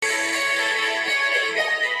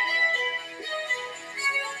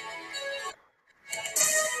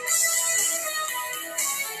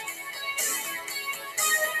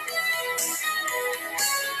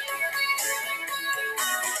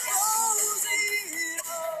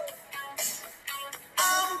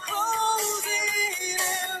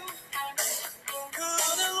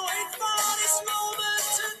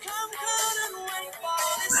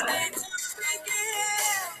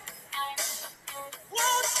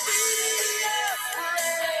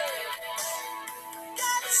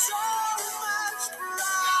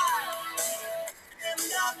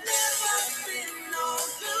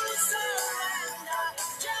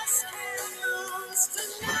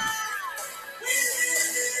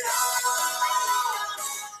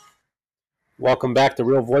Welcome back to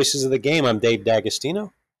Real Voices of the Game. I'm Dave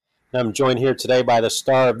Dagostino, and I'm joined here today by the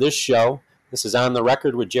star of this show. This is On the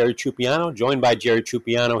Record with Jerry Trupiano, joined by Jerry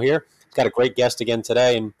Trupiano here. He's got a great guest again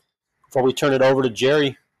today, and before we turn it over to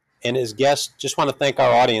Jerry and his guest, just want to thank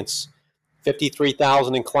our audience.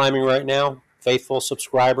 53,000 and climbing right now, faithful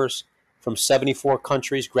subscribers from 74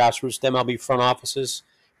 countries, grassroots MLB front offices.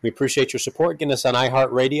 We appreciate your support, getting us on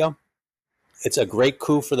iHeartRadio. It's a great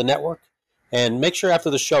coup for the network. And make sure after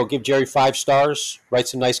the show, give Jerry 5 stars, write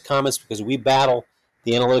some nice comments, because we battle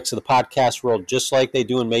the analytics of the podcast world just like they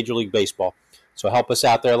do in Major League Baseball. So help us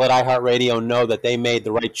out there. Let iHeartRadio know that they made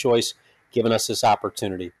the right choice, giving us this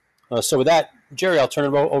opportunity. So with that, Jerry, I'll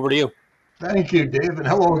turn it over to you. Thank you, Dave, and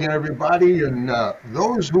hello again, everybody. And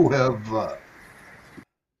those who have,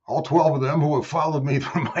 all 12 of them who have followed me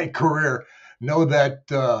through my career, know that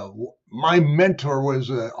my mentor was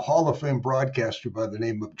a Hall of Fame broadcaster by the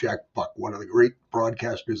name of Jack Buck, one of the great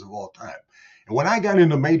broadcasters of all time. And when I got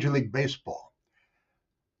into Major League Baseball,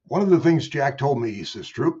 one of the things Jack told me, he says,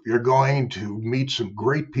 Troop, you're going to meet some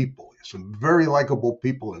great people, some very likable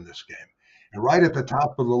people in this game. And right at the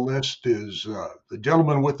top of the list is the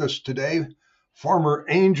gentleman with us today, former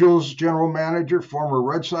Angels general manager, former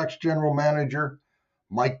Red Sox general manager,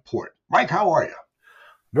 Mike Port. Mike, how are you?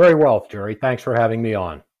 Very well, Jerry. Thanks for having me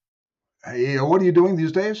on. Hey, what are you doing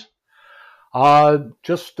these days?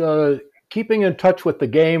 Just keeping in touch with the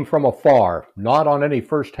game from afar, not on any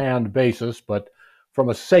first-hand basis, but from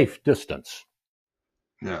a safe distance.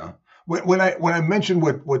 Yeah. When I mentioned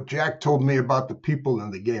what Jack told me about the people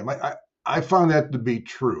in the game, I found that to be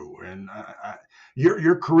true. And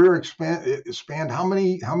your career spanned how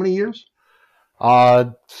many years?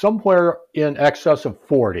 Somewhere in excess of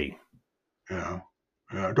 40. Yeah.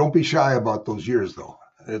 Don't be shy about those years, though.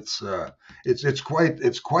 It's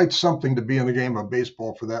quite something to be in the game of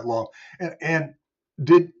baseball for that long. And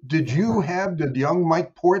did young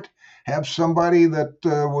Mike Port have somebody that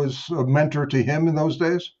was a mentor to him in those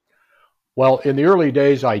days? Well, in the early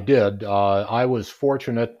days, I did. I was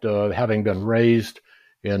fortunate, having been raised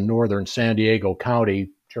in northern San Diego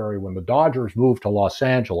County, Jerry, when the Dodgers moved to Los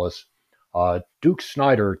Angeles, Duke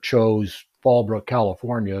Snider chose Fallbrook,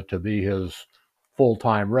 California to be his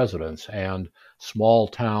full-time residence. And small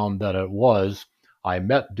town that it was, I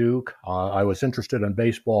met Duke. I was interested in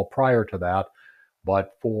baseball prior to that,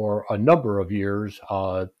 but for a number of years,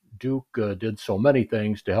 Duke did so many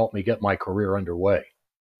things to help me get my career underway.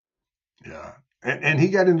 Yeah, and he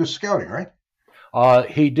got into scouting, right?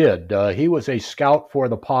 He did. He was a scout for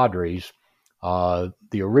the Padres,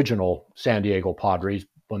 the original San Diego Padres,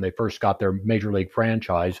 when they first got their major league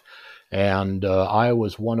franchise. And I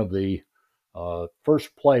was one of the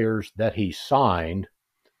first players that he signed.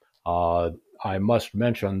 I must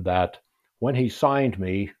mention that when he signed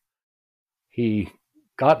me, he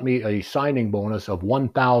got me a signing bonus of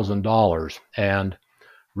 $1,000. And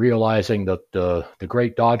realizing that the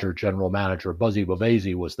great Dodger general manager, Buzzy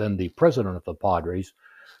Bavasi, was then the president of the Padres,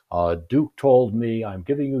 Duke told me, I'm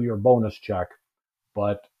giving you your bonus check,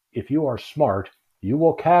 but if you are smart, you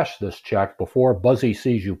will cash this check before Buzzy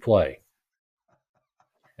sees you play.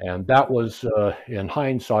 And that was, in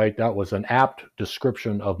hindsight, that was an apt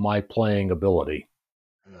description of my playing ability.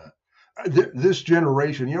 This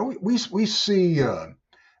generation, we see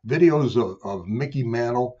videos of Mickey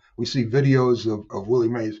Mantle. We see videos of Willie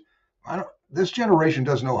Mays. This generation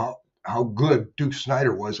doesn't know how good Duke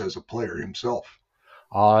Snider was as a player himself.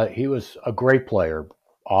 He was a great player,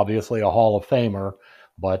 obviously a Hall of Famer,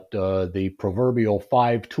 but the proverbial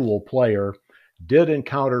five-tool player did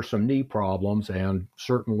encounter some knee problems, and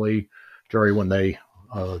certainly, Jerry, when the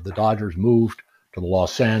Dodgers moved to the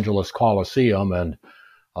Los Angeles Coliseum and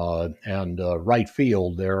right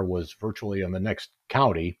field there was virtually in the next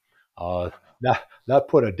county, that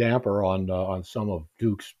put a damper on some of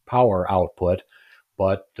Duke's power output,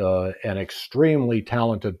 but an extremely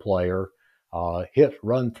talented player, hit,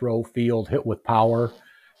 run, throw, field, hit with power,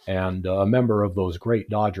 and a member of those great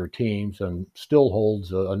Dodger teams, and still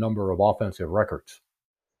holds a number of offensive records.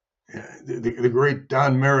 Yeah, the great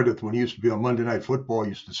Don Meredith, when he used to be on Monday Night Football,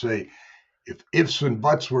 used to say, if ifs and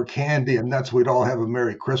buts were candy and nuts, we'd all have a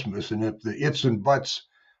Merry Christmas. And if the ifs and buts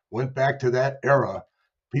went back to that era,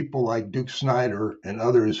 people like Duke Snider and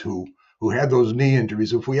others who had those knee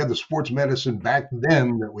injuries, if we had the sports medicine back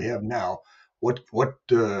then that we have now, what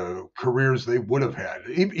careers they would have had,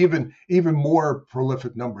 even more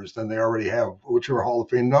prolific numbers than they already have, which are Hall of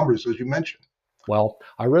Fame numbers, as you mentioned. Well,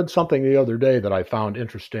 I read something the other day that I found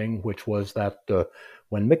interesting, which was that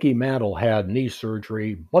when Mickey Mantle had knee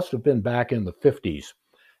surgery, must have been back in the 50s,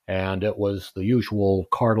 and it was the usual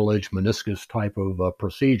cartilage meniscus type of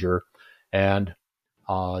procedure. And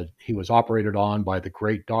He was operated on by the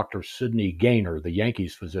great Dr. Sidney Gaynor, the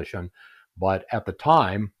Yankees physician. But at the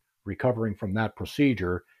time, recovering from that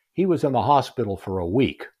procedure, he was in the hospital for a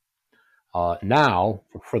week. Now,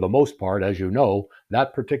 for the most part, as you know,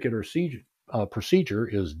 that particular procedure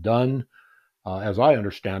is done, as I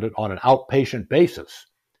understand it, on an outpatient basis.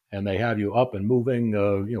 And they have you up and moving,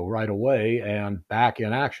 right away and back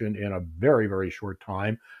in action in a very, very short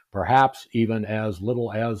time, perhaps even as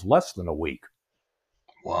little as less than a week.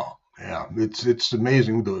 Wow. Yeah, it's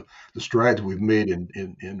amazing the strides we've made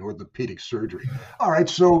in orthopedic surgery. All right,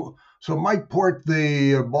 so Mike Port,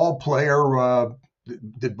 the ball player,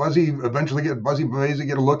 did Buzzy Bavasi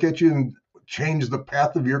get a look at you and change the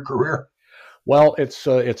path of your career? Well, it's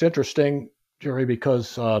interesting, Jerry,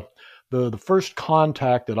 because the first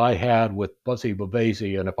contact that I had with Buzzy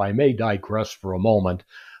Bavasi, and if I may digress for a moment,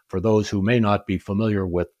 for those who may not be familiar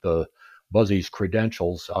with Buzzy's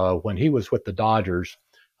credentials, when he was with the Dodgers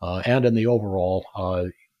and in the overall,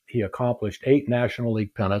 he accomplished 8 National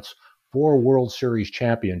League pennants, 4 World Series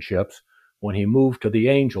championships. When he moved to the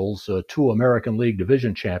Angels, 2 American League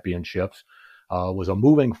Division championships, was a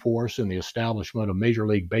moving force in the establishment of Major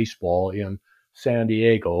League Baseball in San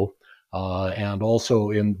Diego, and also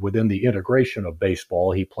within the integration of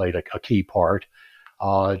baseball, he played a key part.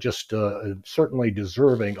 Certainly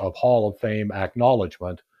deserving of Hall of Fame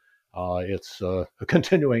acknowledgement. It's a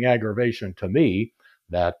continuing aggravation to me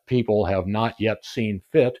that people have not yet seen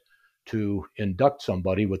fit to induct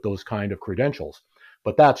somebody with those kind of credentials.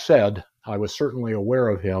 But that said, I was certainly aware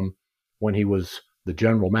of him when he was the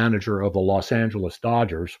general manager of the Los Angeles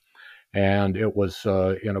Dodgers. And it was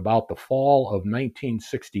in about the fall of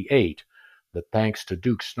 1968 that, thanks to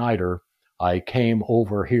Duke Snider, I came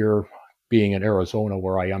over here, being in Arizona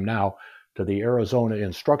where I am now, to the Arizona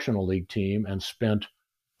Instructional League team and spent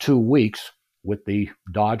 2 weeks with the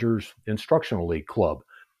Dodgers Instructional League club.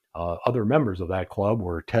 Other members of that club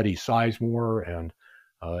were Teddy Sizemore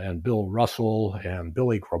and Bill Russell and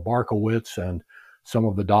Billy Grabarkowitz and some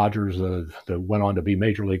of the Dodgers that went on to be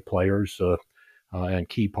major league players and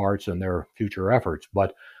key parts in their future efforts.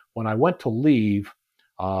 But when I went to leave,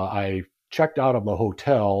 I checked out of the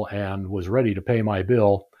hotel and was ready to pay my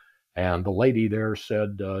bill. And the lady there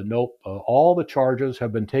said, nope, all the charges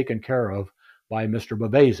have been taken care of by Mr.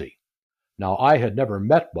 Bavasi. Now, I had never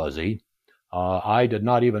met Buzzy. I did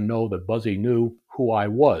not even know that Buzzy knew who I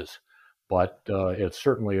was. But it's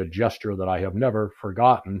certainly a gesture that I have never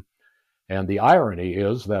forgotten. And the irony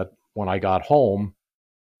is that when I got home,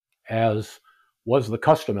 as was the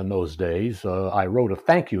custom in those days, I wrote a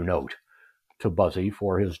thank you note to Buzzy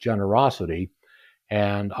for his generosity,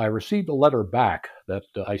 and I received a letter back that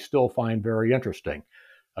I still find very interesting.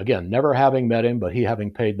 Again, never having met him, but he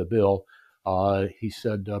having paid the bill, he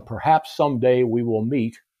said, perhaps someday we will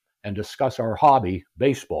meet and discuss our hobby,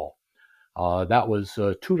 baseball. That was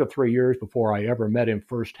 2 to 3 years before I ever met him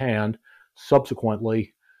firsthand.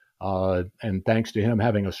 Subsequently, and thanks to him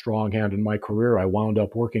having a strong hand in my career, I wound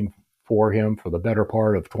up working for him for the better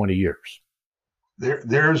part of 20 years.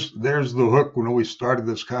 There's the hook when we started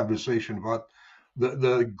this conversation about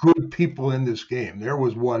the good people in this game. There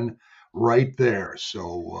was one right there.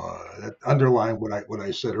 So that underlined what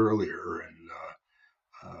I said earlier,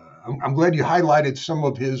 and I'm glad you highlighted some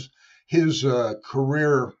of his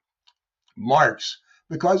career marks,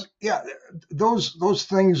 because those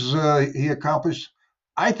things he accomplished,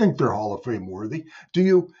 I think they're Hall of Fame worthy.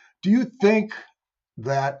 Do you think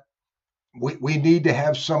that we need to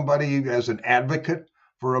have somebody as an advocate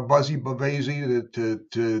for a Buzzy Bavasi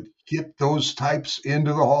to get those types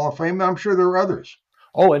into the Hall of Fame? I'm sure there are others.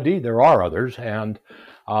 Oh, indeed, there are others. And,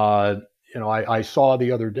 I saw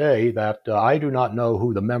the other day that I do not know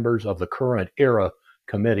who the members of the current era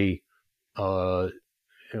committee,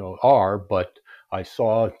 are, but I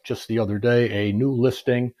saw just the other day a new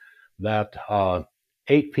listing that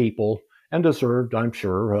 8 people, and deserved, I'm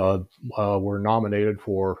sure, were nominated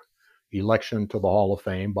for election to the Hall of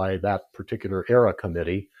Fame by that particular era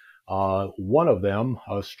committee. One of them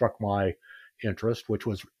struck my interest, which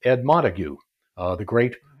was Ed Montague, the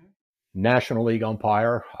great National League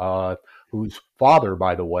umpire, whose father,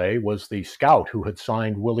 by the way, was the scout who had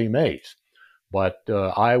signed Willie Mays. But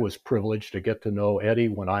I was privileged to get to know Eddie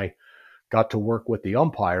when I got to work with the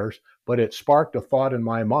umpires, but it sparked a thought in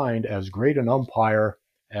my mind: as great an umpire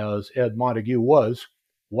as Ed Montague was,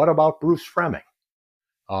 what about Bruce Fremming?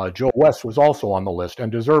 Joe West was also on the list, and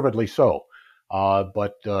deservedly so.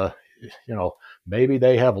 But maybe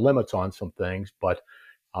they have limits on some things. But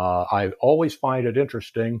I always find it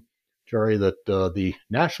interesting, Jerry, that the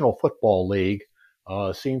National Football League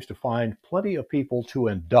seems to find plenty of people to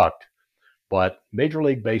induct, but Major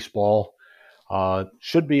League Baseball,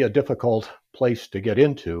 Should be a difficult place to get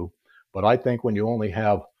into, but I think when you only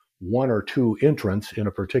have one or two entrants in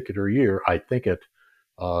a particular year, I think it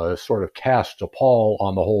sort of casts a pall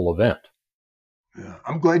on the whole event. Yeah.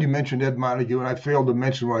 I'm glad you mentioned Ed Montague, and I failed to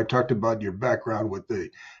mention when I talked about your background with the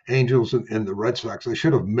Angels and the Red Sox. I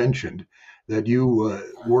should have mentioned that you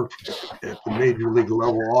worked at the major league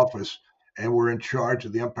level office and were in charge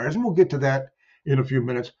of the umpires, and we'll get to that in a few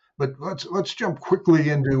minutes. But let's jump quickly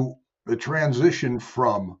into the transition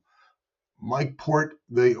from Mike Port,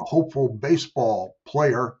 the hopeful baseball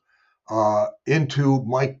player, into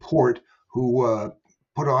Mike Port, who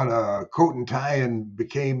put on a coat and tie and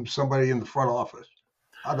became somebody in the front office.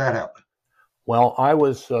 How'd that happen? Well, I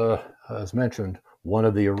was, as mentioned, one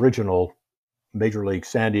of the original Major League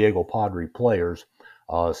San Diego Padre players.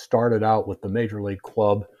 Started out with the Major League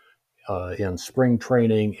club in spring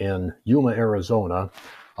training in Yuma, Arizona.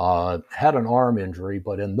 Had an arm injury,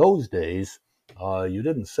 but in those days, you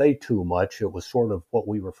didn't say too much. It was sort of what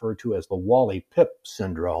we refer to as the Wally Pipp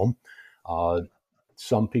syndrome.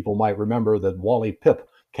 Some people might remember that Wally Pipp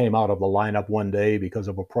came out of the lineup one day because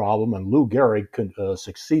of a problem, and Lou Gehrig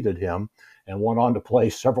succeeded him and went on to play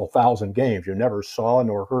several thousand games. You never saw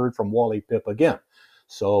nor heard from Wally Pipp again.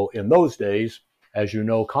 So in those days, as you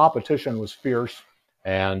know, competition was fierce,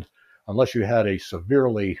 and unless you had a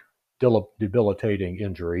severely debilitating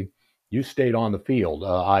injury, you stayed on the field.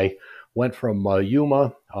 I went from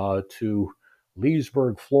Yuma to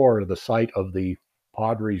Leesburg, Florida, the site of the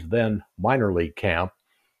Padres' then minor league camp.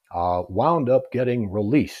 Wound up getting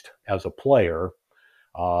released as a player,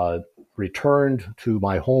 returned to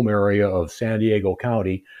my home area of San Diego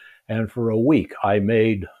County, and for a week I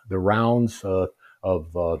made the rounds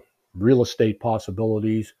of real estate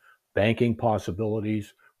possibilities, banking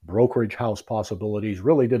possibilities, brokerage house possibilities.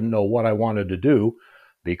 Really didn't know what I wanted to do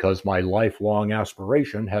because my lifelong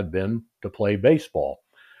aspiration had been to play baseball.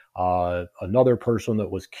 Another person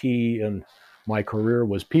that was key in my career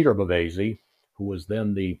was Peter Bavasi, who was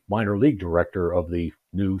then the minor league director of the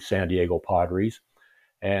new San Diego Padres.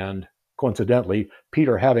 And coincidentally,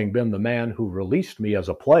 Peter, having been the man who released me as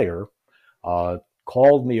a player,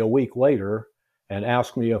 called me a week later and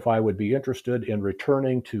asked me if I would be interested in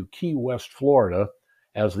returning to Key West, Florida,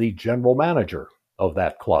 as the general manager of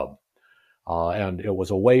that club. And it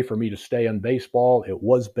was a way for me to stay in baseball. It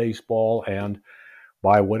was baseball, and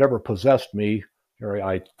by whatever possessed me,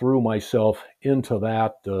 I threw myself into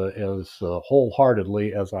that as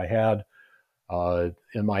wholeheartedly as I had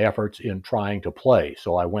in my efforts in trying to play.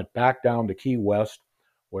 So I went back down to Key West,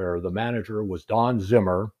 where the manager was Don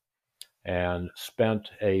Zimmer, and spent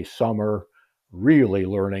a summer really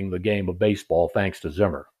learning the game of baseball thanks to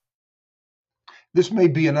Zimmer. This may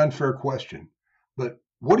be an unfair question, but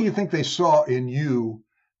what do you think they saw in you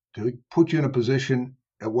to put you in a position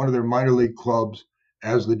at one of their minor league clubs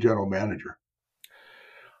as the general manager?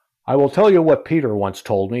 I will tell you what Peter once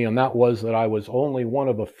told me, and that was that I was only one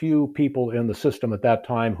of a few people in the system at that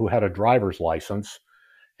time who had a driver's license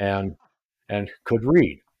and could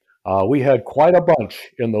read. We had quite a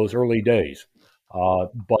bunch in those early days,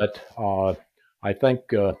 but I think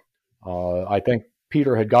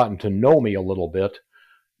Peter had gotten to know me a little bit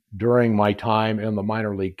during my time in the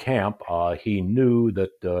minor league camp. He knew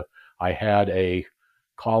that I had a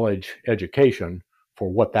college education for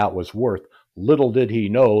what that was worth. Little did he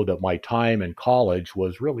know that my time in college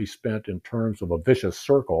was really spent in terms of a vicious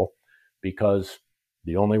circle, because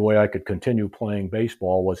the only way I could continue playing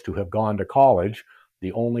baseball was to have gone to college.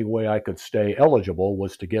 The only way I could stay eligible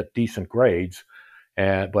was to get decent grades.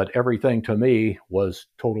 But everything to me was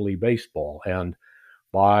totally baseball. And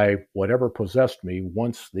by whatever possessed me,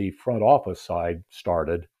 once the front office side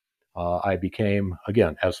started, I became,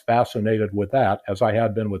 again, as fascinated with that as I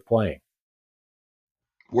had been with playing.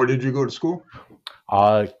 Where did you go to school?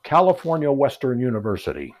 California Western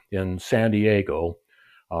University in San Diego,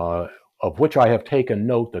 of which I have taken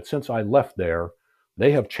note that since I left there,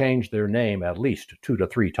 they have changed their name at least 2 to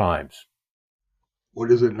 3 times. What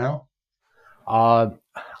is it now?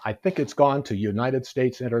 I think it's gone to United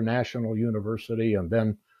States International University and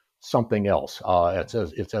then something else. It's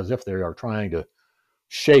as if they are trying to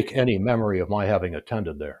shake any memory of my having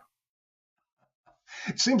attended there.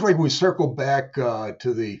 It seems like we circle back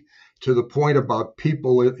to the point about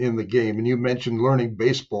people in the game, and you mentioned learning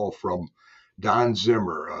baseball from Don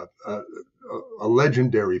Zimmer, a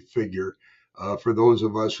legendary figure for those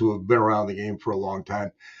of us who have been around the game for a long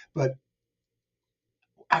time. But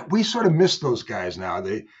we sort of miss those guys now.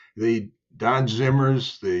 The Don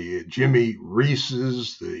Zimmers, the Jimmy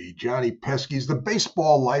Reeses, the Johnny Peskys, the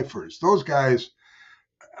baseball lifers. Those guys,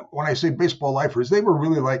 when I say baseball lifers, they were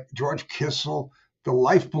really like George Kissel, the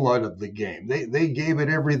lifeblood of the game. They gave it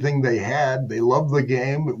everything they had. They loved the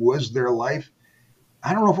game. It was their life.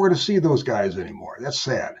 I don't know if we're going to see those guys anymore. That's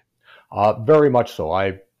sad. Very much so.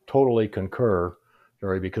 I totally concur,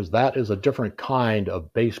 Jerry, because that is a different kind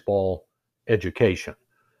of baseball education.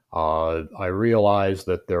 I realize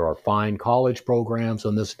that there are fine college programs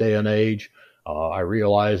in this day and age. I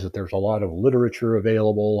realize that there's a lot of literature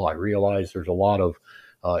available. I realize there's a lot of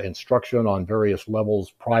instruction on various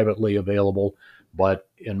levels privately available. But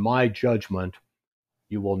in my judgment,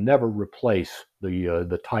 you will never replace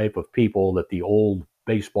the type of people that the old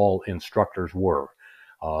baseball instructors were.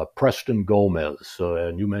 Preston Gomez,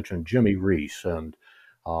 and you mentioned Jimmy Reese, and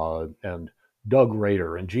Doug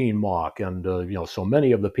Rader and Gene Mock, and so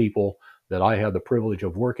many of the people that I had the privilege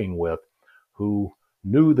of working with, who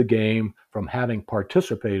knew the game from having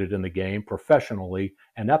participated in the game professionally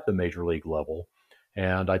and at the major league level.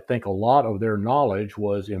 And I think a lot of their knowledge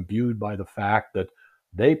was imbued by the fact that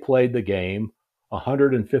they played the game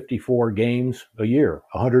 154 games a year,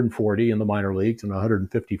 140 in the minor leagues and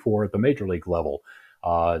 154 at the major league level.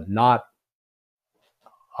 Not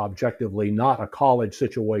objectively, not a college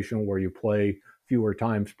situation where you play fewer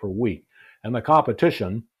times per week. And the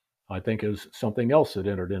competition, I think, is something else that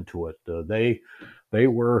entered into it. They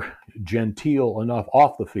were genteel enough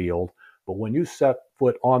off the field, but when you set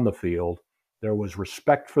foot on the field, there was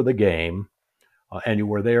respect for the game, and you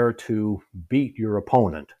were there to beat your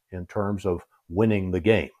opponent in terms of winning the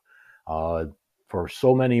game. For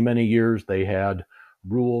so many years, they had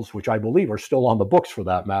rules, which I believe are still on the books for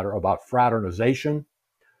that matter, about fraternization.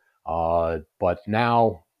 But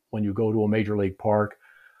now, when you go to a major league park,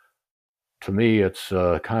 to me, it's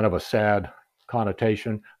kind of a sad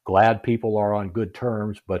connotation. Glad people are on good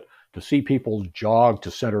terms, but to see people jog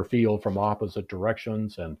to center field from opposite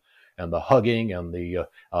directions and the hugging and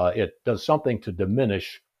it does something to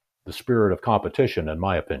diminish the spirit of competition, in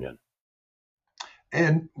my opinion.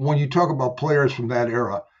 And when you talk about players from that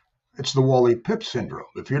era, it's the Wally Pipp syndrome.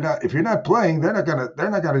 If you're not playing, they're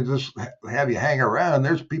not gonna just have you hang around.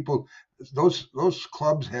 There's people. Those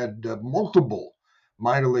clubs had multiple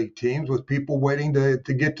minor league teams with people waiting to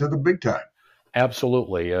get to the big time.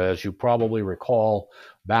 Absolutely. As you probably recall,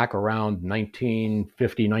 back around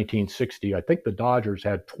 1950, 1960, I think the Dodgers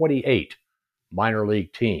had 28 minor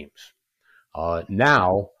league teams.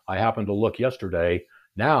 Now, I happened to look yesterday,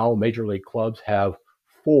 now major league clubs have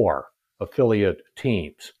 4 affiliate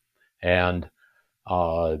teams. And,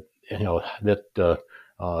 there's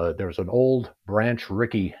an old Branch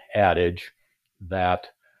Rickey adage that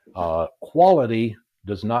quality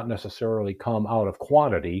does not necessarily come out of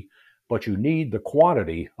quantity, but you need the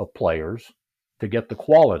quantity of players to get the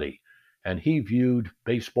quality. And he viewed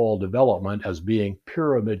baseball development as being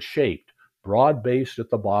pyramid-shaped, broad-based at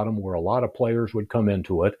the bottom where a lot of players would come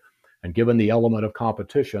into it. And given the element of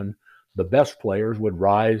competition, the best players would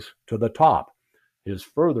rise to the top. His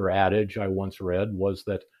further adage, I once read, was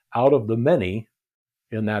that out of the many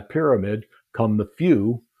in that pyramid come the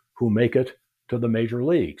few who make it to the major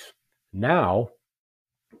leagues. Now,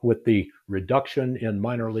 with the reduction in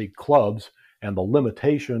minor league clubs and the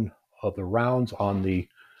limitation of the rounds on the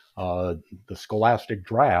scholastic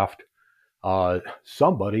draft,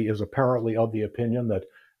 somebody is apparently of the opinion that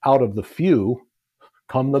out of the few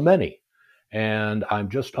come the many. And I'm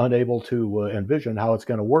just unable to envision how it's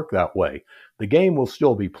going to work that way. The game will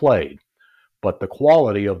still be played, but the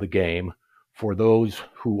quality of the game for those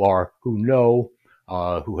who know,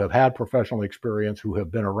 who have had professional experience, who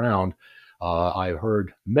have been around, I've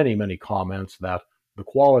heard many comments that the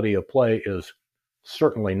quality of play is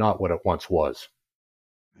certainly not what it once was.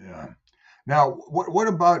 Yeah. Now, what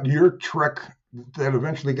about your trek that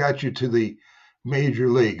eventually got you to the major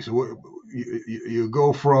leagues? You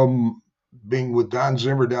go from being with Don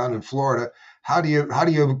Zimmer down in Florida. How do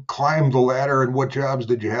you climb the ladder, and what jobs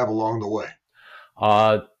did you have along the way?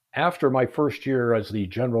 After my first year as the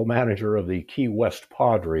general manager of the Key West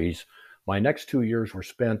Padres, my next 2 years were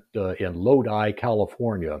spent in Lodi,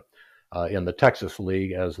 California, in the Texas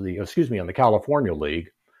League in the California League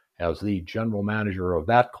as the general manager of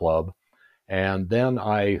that club. And then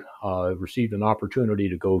I received an opportunity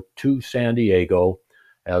to go to San Diego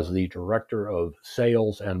as the director of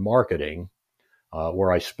sales and marketing,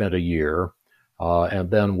 where I spent a year.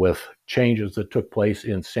 And then with changes that took place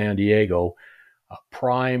in San Diego,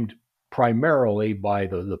 primed primarily by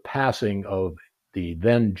the passing of the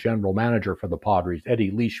then general manager for the Padres,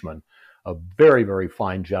 Eddie Leishman, a very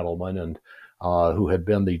fine gentleman, and who had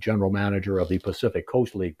been the general manager of the Pacific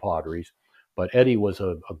Coast League Padres. But Eddie was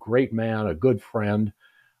a great man, a good friend.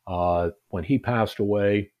 When he passed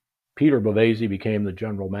away, Peter Bavasi became the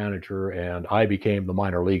general manager, and I became the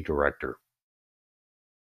minor league director.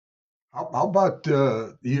 How about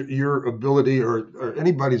your ability or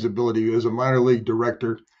anybody's ability as a minor league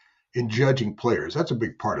director in judging players? That's a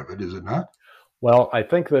big part of it, is it not? Well, I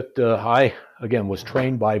think that I, again, was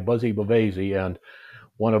trained by Buzzy Bavasi, and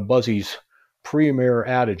one of Buzzy's premier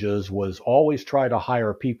adages was always try to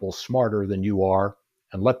hire people smarter than you are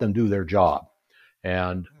and let them do their job.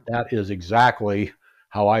 And that is exactly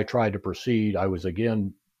how I tried to proceed. I was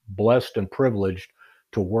again blessed and privileged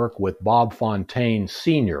to work with Bob Fontaine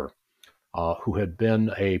Sr., who had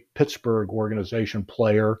been a Pittsburgh organization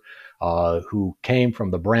player, who came from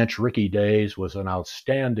the Branch Rickey days, was an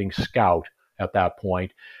outstanding scout at that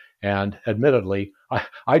point. And admittedly,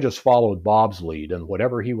 I just followed Bob's lead, and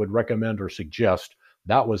whatever he would recommend or suggest,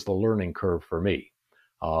 that was the learning curve for me.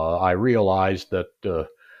 I realized that,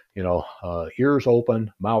 ears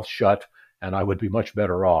open, mouth shut, and I would be much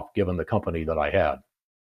better off given the company that I had.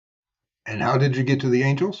 And how did you get to the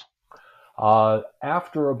Angels?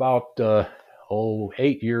 After about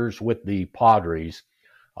 8 years with the Padres,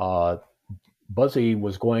 Buzzy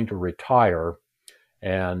was going to retire,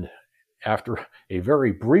 and after a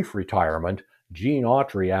very brief retirement, Gene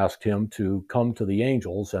Autry asked him to come to the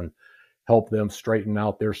Angels and help them straighten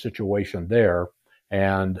out their situation there.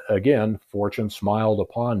 And again, fortune smiled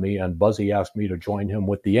upon me, and Buzzy asked me to join him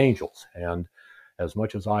with the Angels. And as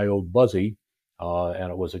much as I owed Buzzy,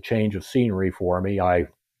 and it was a change of scenery for me, I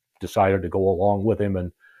decided to go along with him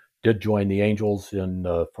and did join the Angels for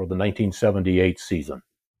the 1978 season.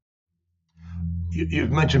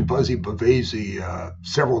 You've mentioned Buzzy Bavasi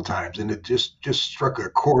several times, and it just struck a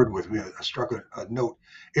chord with me. It struck a note.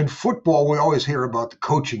 In football, we always hear about the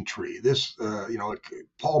coaching tree. This,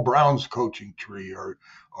 Paul Brown's coaching tree,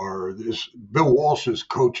 or this Bill Walsh's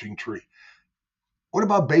coaching tree. What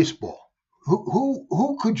about baseball?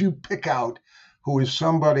 Who could you pick out who is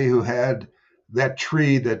somebody who had that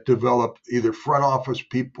tree that developed either front office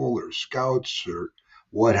people or scouts or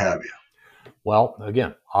what have you? Well,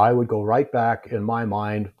 again, I would go right back in my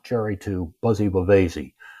mind, Jerry, to Buzzy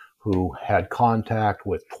Bavasi, who had contact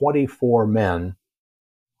with 24 men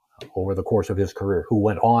over the course of his career who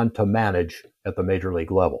went on to manage at the major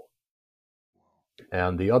league level.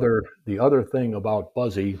 And the other thing about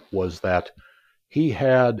Buzzy was that he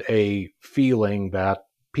had a feeling that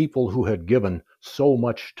people who had given so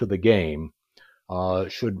much to the game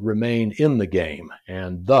should remain in the game.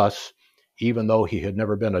 And thus, even though he had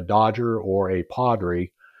never been a Dodger or a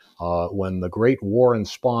Padre, when the great Warren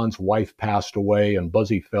Spahn's wife passed away and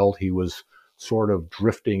Buzzy felt he was sort of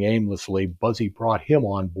drifting aimlessly, Buzzy brought him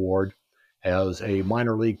on board as a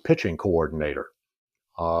minor league pitching coordinator.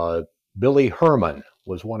 Billy Herman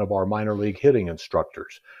was one of our minor league hitting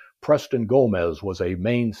instructors. Preston Gomez was a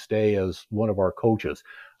mainstay as one of our coaches.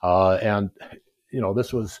 And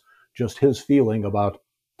this was just his feeling about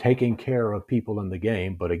taking care of people in the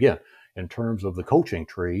game. But again, in terms of the coaching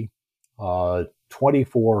tree,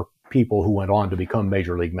 24 people who went on to become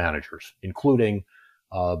major league managers, including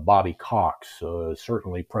Bobby Cox,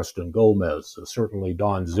 certainly Preston Gomez, certainly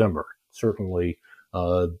Don Zimmer, certainly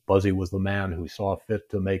Buzzy was the man who saw fit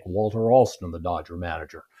to make Walter Alston the Dodger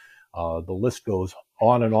manager. The list goes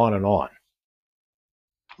on and on and on.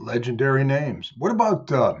 Legendary names. What about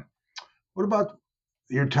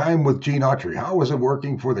your time with Gene Autry? How was it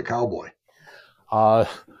working for the Cowboy?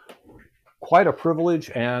 Quite a privilege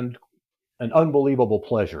and an unbelievable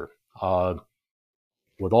pleasure.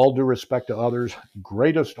 With all due respect to others,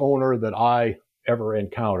 greatest owner that I ever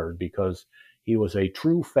encountered, because he was a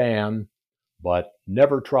true fan, but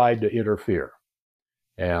never tried to interfere.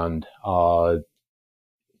 And,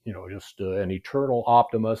 just an eternal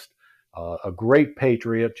optimist, a great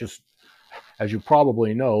patriot. Just as you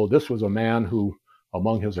probably know, this was a man who,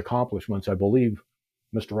 among his accomplishments, I believe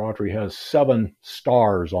Mr. Autry has 7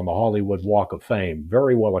 stars on the Hollywood Walk of Fame.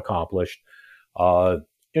 Very well accomplished.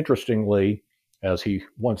 Interestingly, as he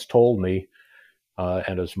once told me,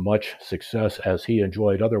 and as much success as he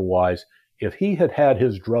enjoyed otherwise, if he had had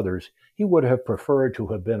his druthers, he would have preferred to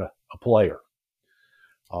have been a player.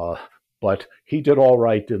 But he did all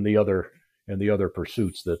right in the other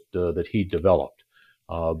pursuits that he developed.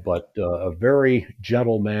 But a very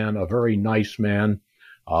gentle man, a very nice man,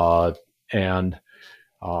 and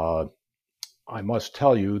I must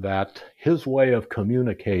tell you that his way of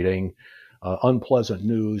communicating unpleasant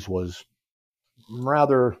news was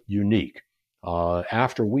rather unique.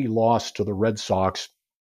 After we lost to the Red Sox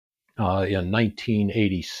in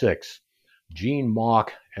 1986, Gene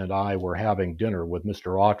Mock and I were having dinner with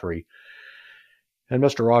Mr. Autry, and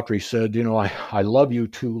Mr. Autry said, I love you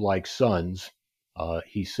two like sons.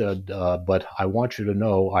 He said, but I want you to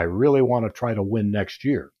know I really want to try to win next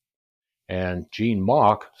year. And Gene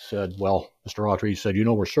Mock said, well, Mr. Autry said,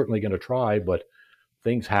 we're certainly going to try, but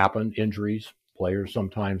things happen, injuries, players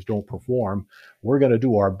sometimes don't perform. We're going to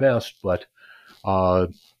do our best, but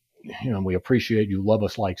we appreciate you love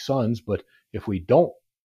us like sons, but if we don't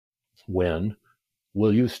win,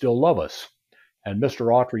 will you still love us? And Mr.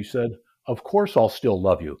 Autry said, of course I'll still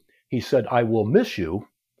love you. He said, I will miss you,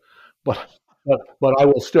 but I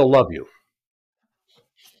will still love you.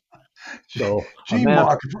 So Gene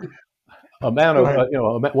Mock. a man of,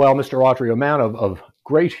 Mr. Autry, a man of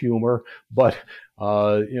great humor, but,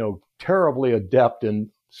 terribly adept in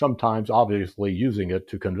sometimes obviously using it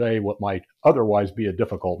to convey what might otherwise be a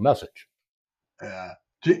difficult message.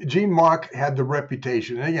 Gene Mock had the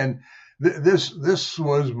reputation. And again, this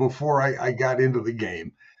was before I got into the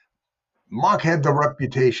game. Mock had the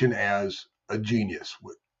reputation as a genius.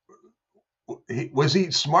 Was he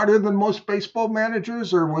smarter than most baseball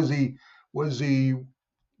managers, or was he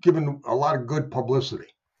given a lot of good publicity?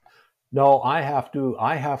 No, I have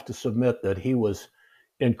to submit that he was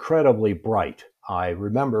incredibly bright. I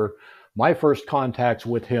remember my first contacts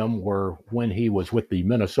with him were when he was with the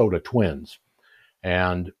Minnesota Twins.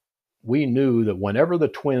 And we knew that whenever the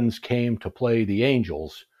Twins came to play the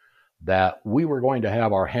Angels, that we were going to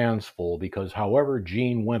have our hands full, because however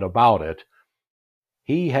Gene went about it,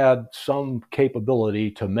 he had some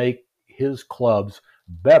capability to make his clubs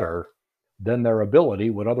better than their ability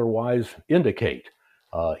would otherwise indicate.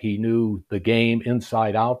 He knew the game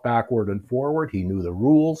inside out, backward and forward. He knew the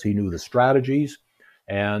rules. He knew the strategies.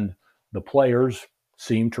 And the players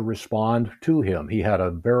seemed to respond to him. He had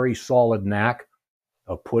a very solid knack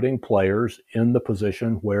of putting players in the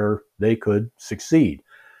position where they could succeed.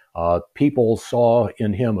 People saw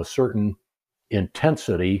in him a certain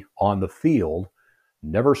intensity on the field,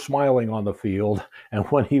 never smiling on the field. And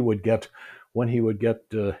when he would get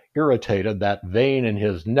irritated, that vein in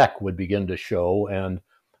his neck would begin to show, and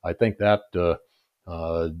I think that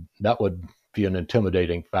would be an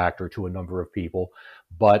intimidating factor to a number of people.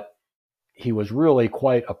 But he was really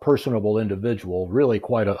quite a personable individual, really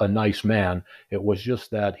quite a nice man. It was just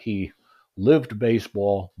that he lived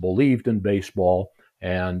baseball, believed in baseball,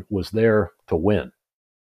 and was there to win.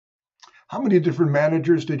 How many different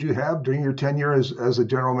managers did you have during your tenure as a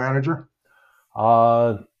general manager?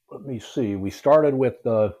 Let me see. We started with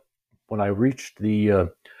when I reached the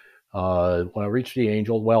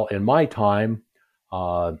Angels. Well, in my time,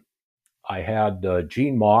 I had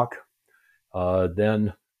Gene Mock,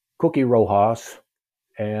 then Cookie Rojas,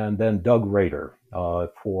 and then Doug Rader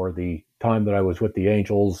for the time that I was with the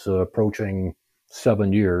Angels, approaching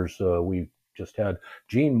 7 years. We just had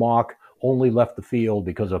Gene Mock only left the field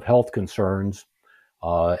because of health concerns,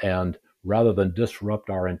 and rather than disrupt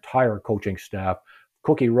our entire coaching staff,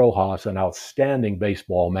 Cookie Rojas, an outstanding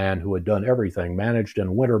baseball man who had done everything, managed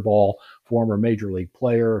in winter ball, former major league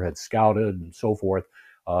player, had scouted and so forth.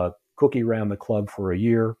 Cookie ran the club for a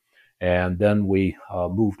year, and then we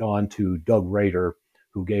moved on to Doug Rader,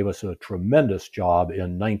 who gave us a tremendous job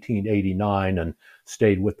in 1989 and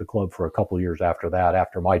stayed with the club for a couple of years after that,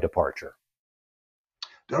 after my departure.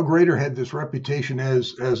 Doug Rader had this reputation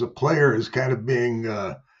as a player as kind of being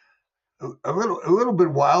a little bit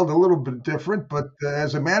wild, a little bit different, but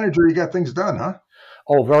as a manager, he got things done, huh?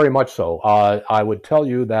 Oh, very much so. I would tell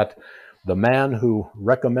you that the man who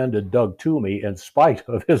recommended Doug to me, in spite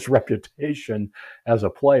of his reputation as a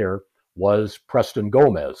player, was Preston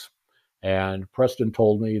Gomez. And Preston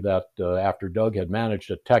told me that after Doug had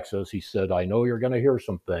managed at Texas, he said, I know you're going to hear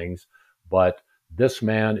some things, but this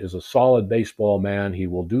man is a solid baseball man. He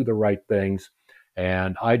will do the right things.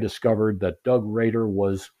 And I discovered that Doug Rader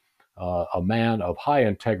was a man of high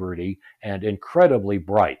integrity and incredibly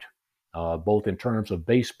bright, both in terms of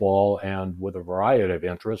baseball and with a variety of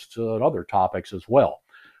interests and other topics as well.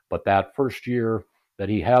 But that first year that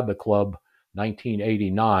he had the club,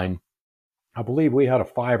 1989, I believe we had a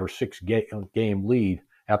 5 or 6 game lead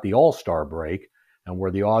at the All-Star break and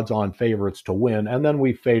were the odds-on favorites to win. And then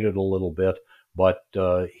we faded a little bit, but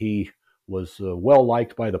he was well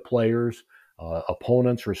liked by the players.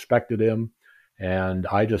 Opponents respected him. And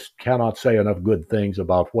I just cannot say enough good things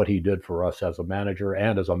about what he did for us as a manager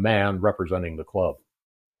and as a man representing the club.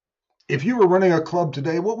 If you were running a club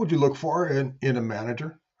today, what would you look for in a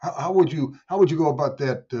manager? How would you go about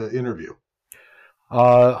that interview?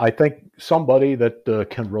 I think somebody that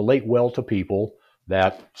can relate well to people,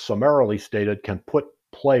 that summarily stated can put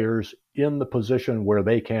players in the position where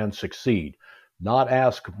they can succeed. Not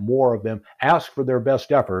ask more of them, ask for their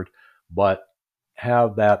best effort, but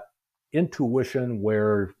have that intuition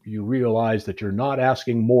where you realize that you're not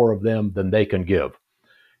asking more of them than they can give.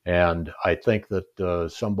 And I think that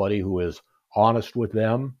somebody who is honest with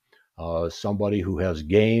them, somebody who has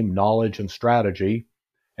game, knowledge, and strategy,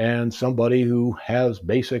 and somebody who has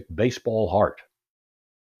basic baseball heart.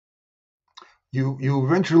 You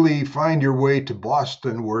eventually find your way to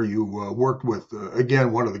Boston, where you worked with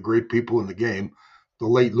again one of the great people in the game, the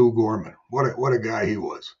late Lou Gorman. What a guy he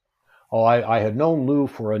was. Oh, I had known Lou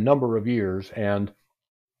for a number of years, and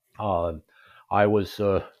I was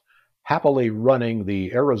happily running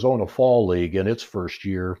the Arizona Fall League in its first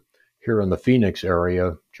year here in the Phoenix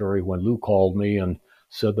area, Jerry, when Lou called me and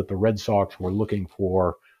said that the Red Sox were looking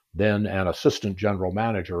for then an assistant general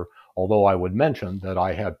manager, although I would mention that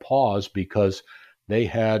I had paused because they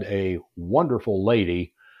had a wonderful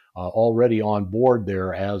lady already on board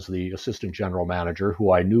there as the assistant general manager,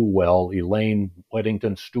 who I knew well, Elaine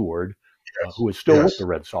Weddington Stewart, who is still with the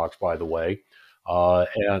Red Sox, by the way. But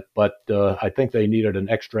I think they needed an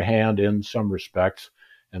extra hand in some respects,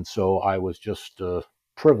 and so I was just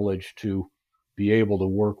privileged to be able to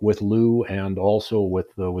work with Lou and also with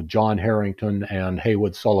John Harrington and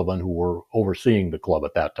Haywood Sullivan, who were overseeing the club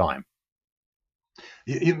at that time.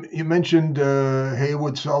 You mentioned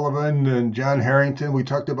Haywood Sullivan and John Harrington. We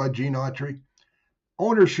talked about Gene Autry.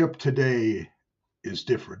 Ownership today is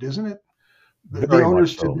different, isn't it? The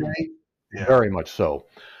owners so. today? Yeah. Very much so.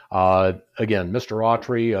 Again, Mr.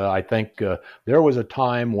 Autry, I think there was a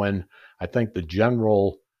time when I think the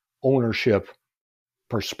general ownership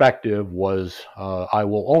perspective was, I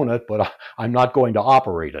will own it, but I'm not going to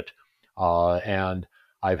operate it. And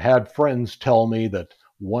I've had friends tell me that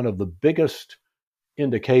one of the biggest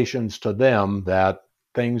indications to them that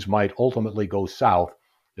things might ultimately go south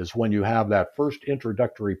is when you have that first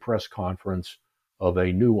introductory press conference of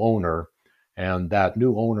a new owner, and that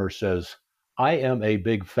new owner says, "I am a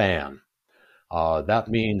big fan." That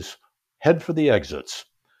means head for the exits,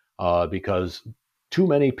 because too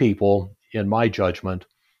many people, in my judgment,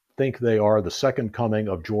 think they are the second coming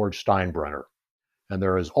of George Steinbrenner, and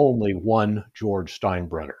there is only one George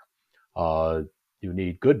Steinbrenner. You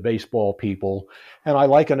need good baseball people, and I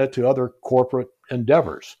liken it to other corporate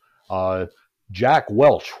endeavors. Jack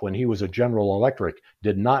Welch, when he was at General Electric,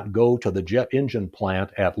 did not go to the jet engine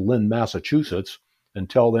plant at Lynn, Massachusetts, and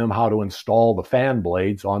tell them how to install the fan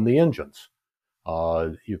blades on the engines.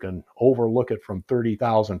 You can overlook it from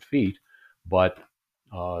 30,000 feet, but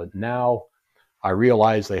now I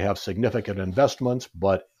realize they have significant investments,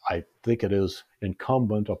 but I think it is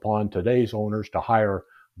incumbent upon today's owners to hire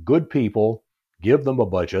good people, give them a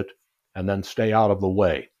budget, and then stay out of the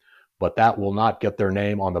way. But that will not get their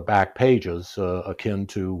name on the back pages, akin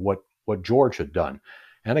to what George had done.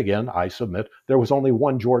 And again, I submit there was only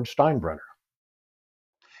one George Steinbrenner.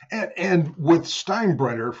 And with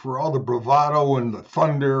Steinbrenner, for all the bravado and the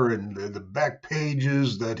thunder and the back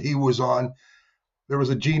pages that he was on, there was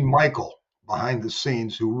a Gene Michael behind the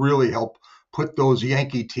scenes who really helped put those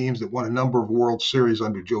Yankee teams that won a number of World Series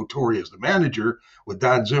under Joe Torre as the manager, with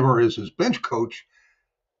Don Zimmer as his bench coach.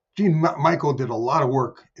 Gene Michael did a lot of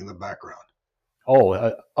work in the background.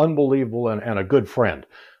 Oh, unbelievable and a good friend.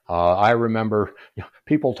 I remember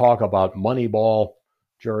people talk about Moneyball,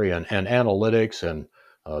 Jerry, and analytics and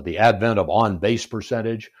the advent of on-base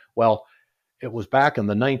percentage. Well, it was back in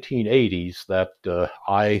the 1980s that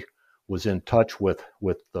I was in touch with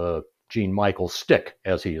Gene Michael Stick,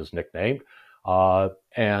 as he is nicknamed,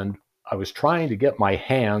 and I was trying to get my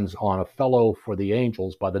hands on a fellow for the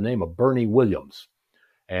Angels by the name of Bernie Williams.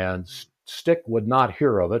 And Stick would not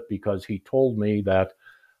hear of it because he told me that,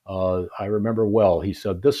 I remember well, he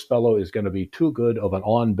said, this fellow is going to be too good of an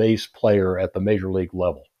on-base player at the major league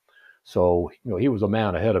level. So, he was a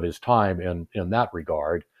man ahead of his time in that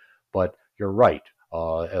regard. But you're right.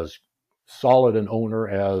 As solid an owner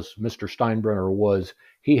as Mr. Steinbrenner was,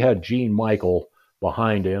 he had Gene Michael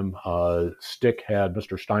behind him. Stick had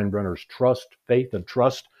Mr. Steinbrenner's faith and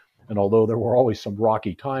trust. And although there were always some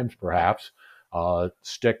rocky times, perhaps,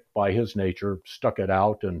 Stick, by his nature, stuck it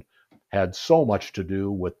out and had so much to do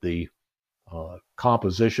with the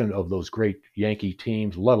composition of those great Yankee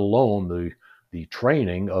teams, let alone the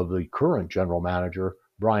training of the current general manager,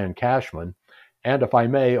 Brian Cashman. And if I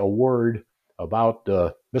may, a word about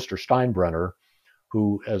Mr. Steinbrenner,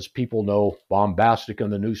 who, as people know, bombastic in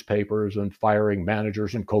the newspapers and firing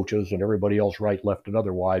managers and coaches and everybody else right, left, and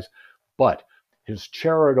otherwise. But his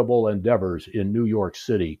charitable endeavors in New York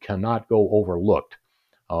City cannot go overlooked.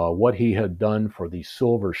 What he had done for the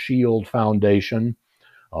Silver Shield Foundation,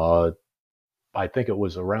 I think it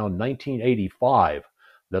was around 1985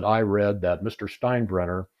 that I read that Mr.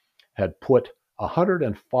 Steinbrenner had put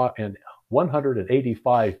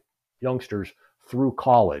 185 youngsters through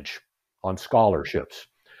college on scholarships.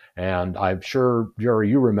 And I'm sure, Jerry,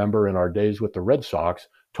 you remember in our days with the Red Sox,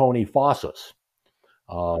 Tony Fossas.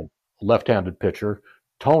 left-handed pitcher.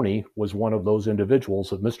 Tony was one of those individuals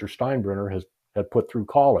that Mr. Steinbrenner had put through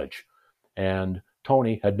college, and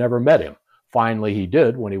Tony had never met him. Finally, he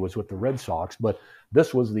did when he was with the Red Sox, but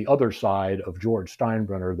this was the other side of George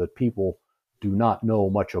Steinbrenner that people do not know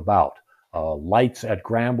much about. Lights at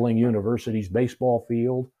Grambling University's baseball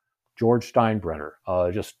field, George Steinbrenner.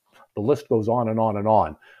 Just the list goes on and on and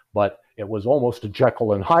on. But it was almost a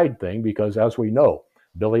Jekyll and Hyde thing because, as we know,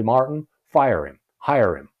 Billy Martin, fire him,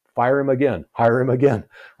 hire him, fire him again, hire him again.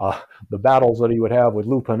 The battles that he would have with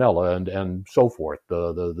Lou Piniella and so forth,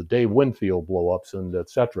 the Dave Winfield blow-ups and et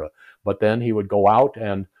cetera. But then he would go out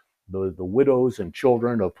and the widows and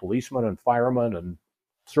children of policemen and firemen and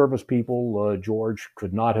service people, George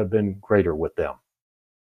could not have been greater with them.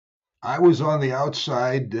 I was on the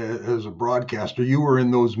outside as a broadcaster. You were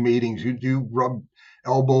in those meetings. You rubbed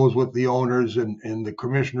elbows with the owners and the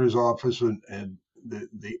commissioner's office and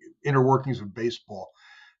the inner workings of baseball.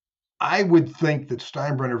 I would think that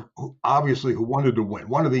Steinbrenner, who wanted to win,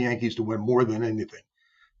 wanted the Yankees to win more than anything,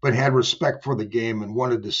 but had respect for the game and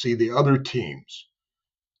wanted to see the other teams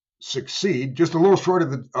succeed, just a little short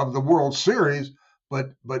of the World Series,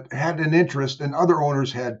 but had an interest, and other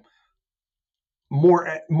owners had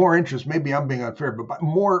more interest. Maybe I'm being unfair, but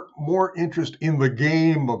more interest in the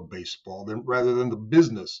game of baseball rather than the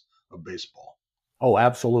business of baseball. Oh,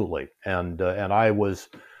 absolutely, and I was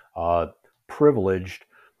privileged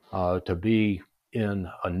to be in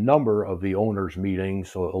a number of the owners'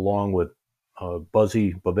 meetings along with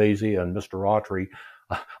Buzzy Bavasi and Mr. Autry.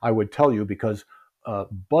 I would tell you because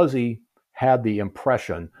Buzzy had the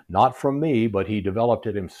impression, not from me, but he developed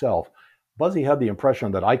it himself. Buzzy had the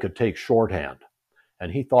impression that I could take shorthand,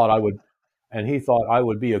 and he thought I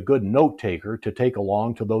would be a good note taker to take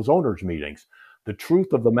along to those owners' meetings. The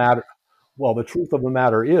truth of the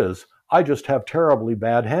matter is, I just have terribly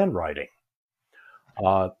bad handwriting.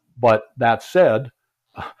 But that said,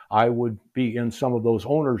 I would be in some of those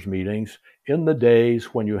owners' meetings in the days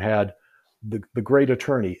when you had the great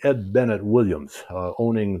attorney, Ed Bennett Williams,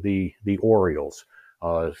 owning the Orioles,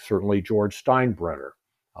 certainly George Steinbrenner,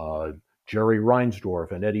 Jerry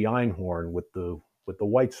Reinsdorf and Eddie Einhorn with the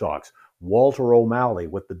White Sox, Walter O'Malley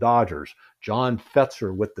with the Dodgers, John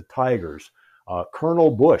Fetzer with the Tigers, Colonel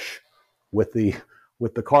Bush with the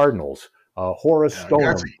Cardinals, Horace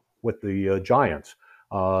Stoneham with the Giants.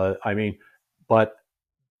 But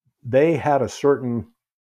they had a certain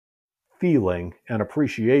feeling and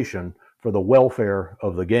appreciation for the welfare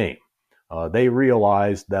of the game. They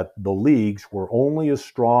realized that the leagues were only as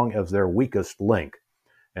strong as their weakest link.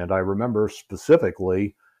 And I remember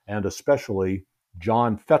specifically and especially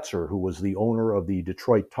John Fetzer, who was the owner of the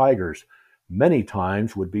Detroit Tigers, many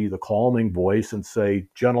times would be the calming voice and say,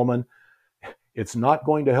 "Gentlemen, it's not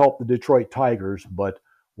going to help the Detroit Tigers, but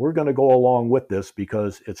we're going to go along with this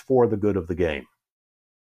because it's for the good of the game."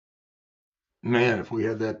 Man, if we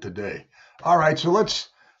had that today. All right, so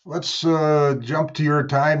let's jump to your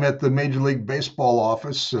time at the Major League Baseball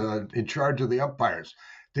office in charge of the umpires.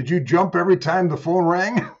 Did you jump every time the phone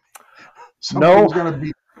rang? Somebody was going to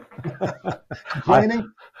be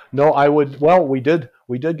complaining? No, I would. Well, we did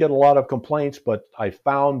get a lot of complaints, but I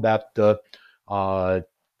found that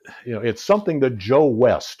it's something that Joe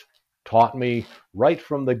West taught me right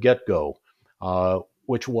from the get-go,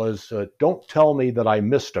 which was don't tell me that I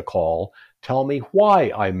missed a call, tell me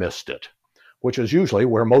why I missed it, which is usually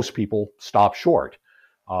where most people stop short.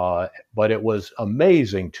 But it was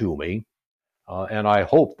amazing to me, and I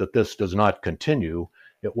hope that this does not continue.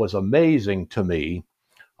 It was amazing to me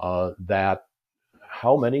that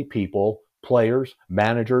how many people, players,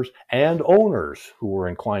 managers, and owners who were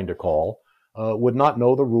inclined to call would not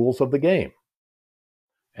know the rules of the game.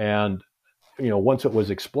 And, once it was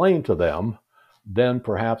explained to them, then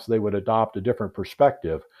perhaps they would adopt a different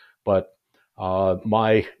perspective. But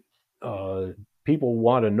my people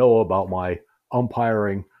want to know about my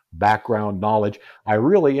umpiring background knowledge. I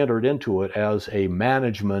really entered into it as a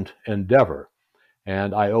management endeavor.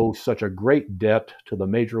 And I owe such a great debt to the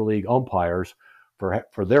Major League umpires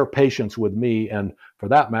for their patience with me, and for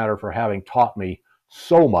that matter, for having taught me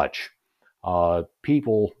so much.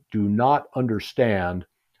 People do not understand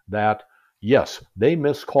that, yes, they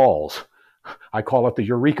miss calls. I call it the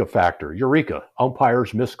eureka factor. Eureka.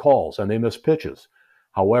 Umpires miss calls and they miss pitches.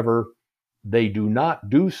 However, they do not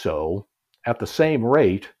do so at the same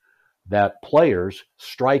rate that players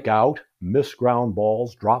strike out, miss ground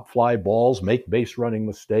balls, drop fly balls, make base running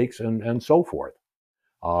mistakes, and so forth.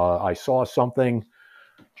 I saw something,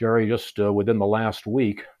 Jerry, just within the last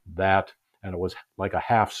week and it was like a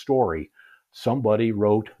half story. Somebody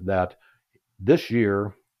wrote that this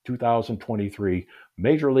year, 2023,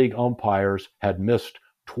 Major League umpires had missed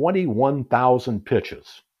 21,000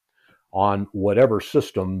 pitches on whatever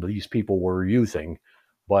system these people were using.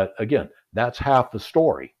 But again, that's half the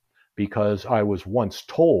story, because I was once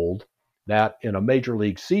told that in a major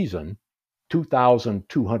league season,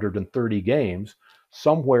 2,230 games,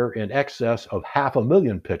 somewhere in excess of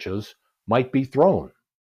 500,000 pitches might be thrown.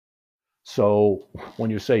 So when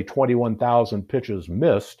you say 21,000 pitches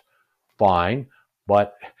missed, fine.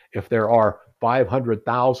 But if there are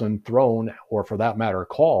 500,000 thrown, or for that matter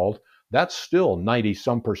called, that's still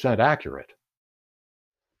 90-some% accurate.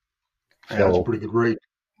 Yeah, that's a pretty good rate.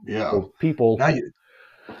 Yeah. So people,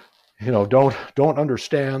 don't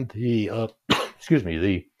understand the excuse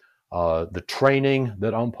me, the training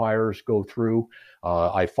that umpires go through.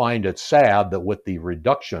 I find it sad that with the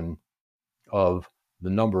reduction of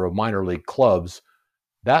the number of minor league clubs,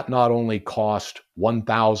 that not only cost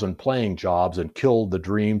 1,000 playing jobs and killed the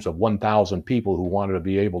dreams of 1,000 people who wanted to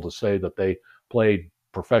be able to say that they played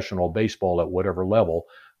professional baseball at whatever level,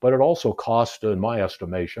 but it also cost, in my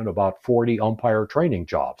estimation, about 40 umpire training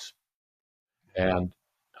jobs. And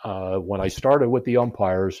when I started with the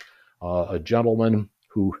umpires, a gentleman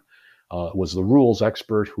who was the rules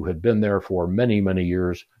expert, who had been there for many, many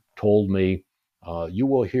years, told me, you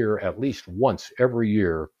will hear at least once every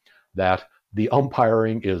year that the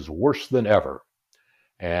umpiring is worse than ever.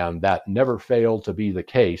 And that never failed to be the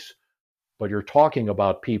case. But you're talking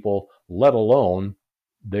about people, let alone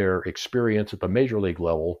their experience at the major league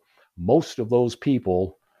level. Most of those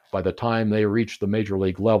people, by the time they reach the major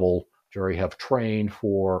league level, Jerry, have trained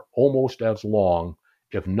for almost as long,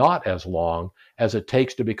 if not as long, as it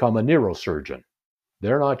takes to become a neurosurgeon.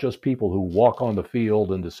 They're not just people who walk on the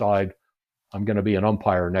field and decide, I'm going to be an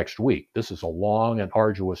umpire next week. This is a long and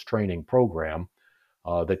arduous training program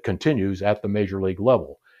that continues at the major league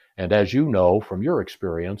level. And as you know from your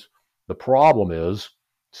experience, the problem is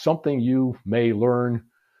something you may learn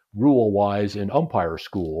rule-wise in umpire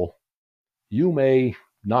school, you may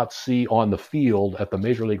not see on the field at the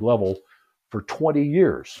major league level for 20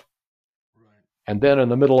 years. Right. And then in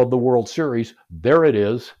the middle of the World Series, there it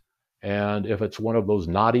is. And if it's one of those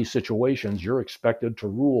knotty situations, you're expected to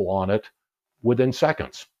rule on it within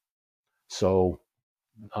seconds. So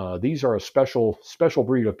these are a special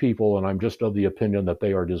breed of people, and I'm just of the opinion that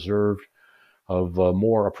they are deserved of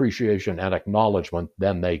more appreciation and acknowledgement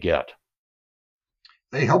than they get.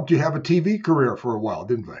 They helped you have a TV career for a while,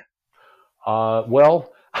 didn't they?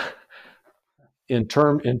 Well, in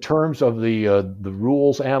terms of the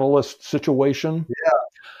rules analyst situation,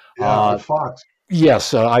 yeah, with Fox.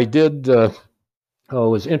 Yes, I did. It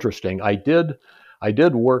was interesting. I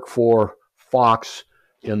did work for Fox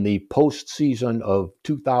in the postseason of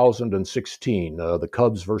 2016, the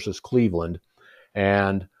Cubs versus Cleveland,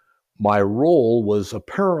 and my role was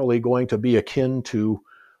apparently going to be akin to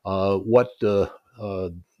what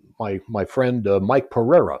my friend Mike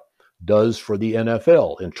Pereira does for the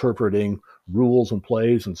NFL, interpreting rules and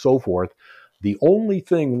plays and so forth. The only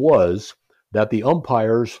thing was that the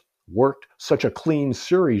umpires worked such a clean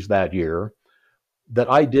series that year that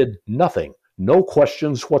I did nothing, no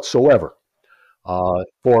questions whatsoever,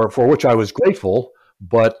 for which I was grateful.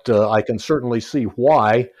 But I can certainly see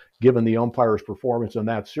why, given the umpire's performance in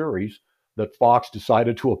that series, that Fox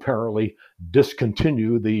decided to apparently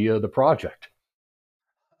discontinue the project.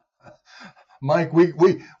 Mike,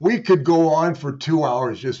 we could go on for 2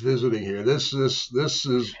 hours just visiting here. This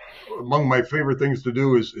is among my favorite things to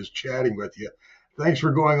do is chatting with you. Thanks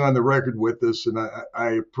for going on the record with us, and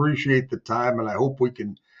I appreciate the time, and I hope we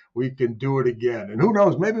can do it again. And who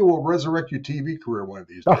knows, maybe we'll resurrect your TV career one of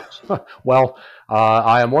these days. Well,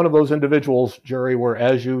 I am one of those individuals, Jerry, where,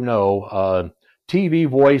 as you know, TV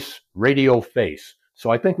voice, radio face.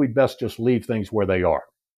 So I think we'd best just leave things where they are.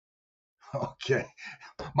 Okay.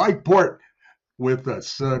 Mike Port with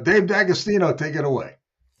us. Dave Dagostino, take it away.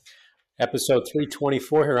 Episode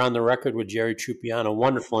 324 here on the record with Jerry Trupiano.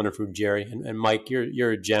 Wonderful interview, Jerry. And Mike,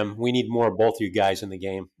 you're a gem. We need more of both of you guys in the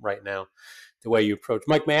game right now, the way you approach.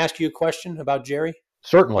 Mike, may I ask you a question about Jerry?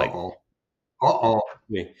 Certainly. Uh-oh.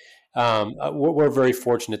 We're very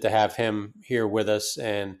fortunate to have him here with us,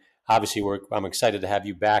 and obviously I'm excited to have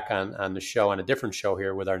you back on the show, on a different show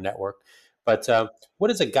here with our network. But what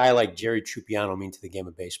does a guy like Jerry Trupiano mean to the game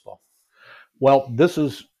of baseball? Well,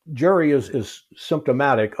 Jerry is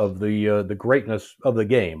symptomatic of the greatness of the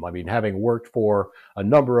game. I mean, having worked for a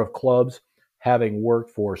number of clubs, having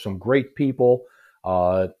worked for some great people,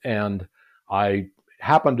 and I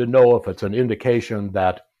happen to know, if it's an indication,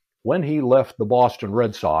 that when he left the Boston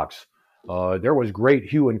Red Sox, there was great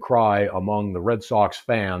hue and cry among the Red Sox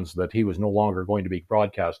fans that he was no longer going to be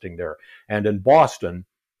broadcasting there. And in Boston,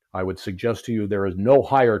 I would suggest to you there is no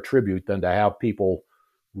higher tribute than to have people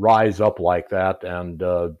rise up like that and,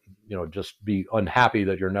 just be unhappy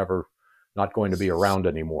that you're never not going to be around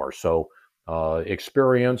anymore. So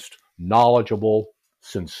experienced, knowledgeable,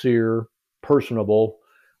 sincere, personable,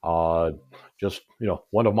 just,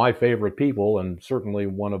 one of my favorite people and certainly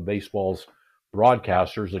one of baseball's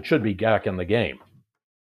broadcasters that should be back in the game.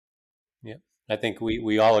 Yeah, I think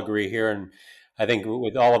we all agree here. And I think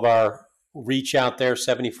with all of our reach out there,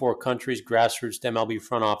 74 countries, grassroots to MLB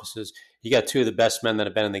front offices, you got two of the best men that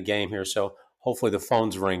have been in the game here. So hopefully the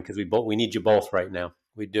phones ring because we need you both right now.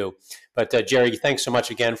 We do. But Jerry, thanks so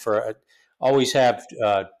much again for always have.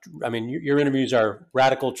 Your interviews are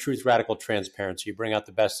radical truth, radical transparency. You bring out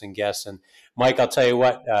the best in guests. And Mike, I'll tell you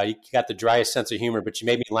what, you got the driest sense of humor, but you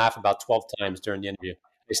made me laugh about 12 times during the interview.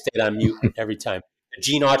 I stayed on mute every time. The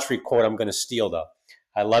Gene Autry quote I'm going to steal, though.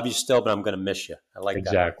 I love you still, but I'm going to miss you. I like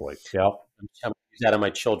exactly. that. Yep. I'm going to use that on my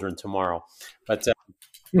children tomorrow. But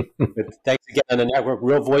thanks again on the network,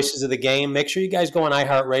 Real Voices of the Game. Make sure you guys go on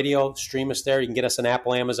iHeartRadio, stream us there. You can get us on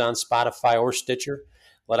Apple, Amazon, Spotify, or Stitcher.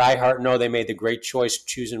 Let iHeart know they made the great choice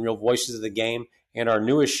choosing Real Voices of the Game and our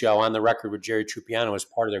newest show, On the Record with Jerry Trupiano, as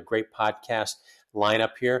part of their great podcast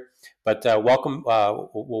lineup here. But welcome.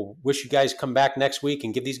 We'll wish you guys come back next week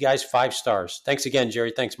and give these guys 5 stars. Thanks again,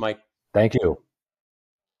 Jerry. Thanks, Mike. Thank you.